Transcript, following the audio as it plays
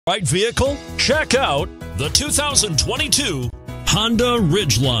Right vehicle? Check out the 2022 Honda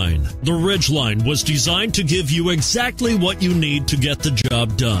Ridgeline. The Ridgeline was designed to give you exactly what you need to get the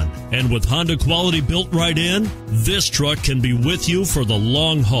job done. And with Honda quality built right in, this truck can be with you for the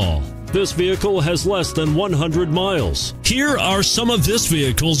long haul. This vehicle has less than 100 miles. Here are some of this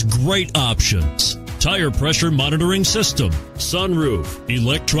vehicle's great options: tire pressure monitoring system, sunroof,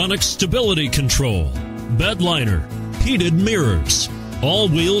 electronic stability control, bed liner, heated mirrors,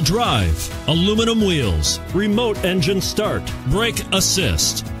 all-wheel drive, aluminum wheels, remote engine start, brake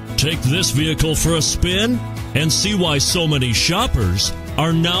assist. Take this vehicle for a spin and see why so many shoppers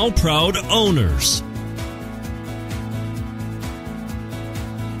are now proud owners.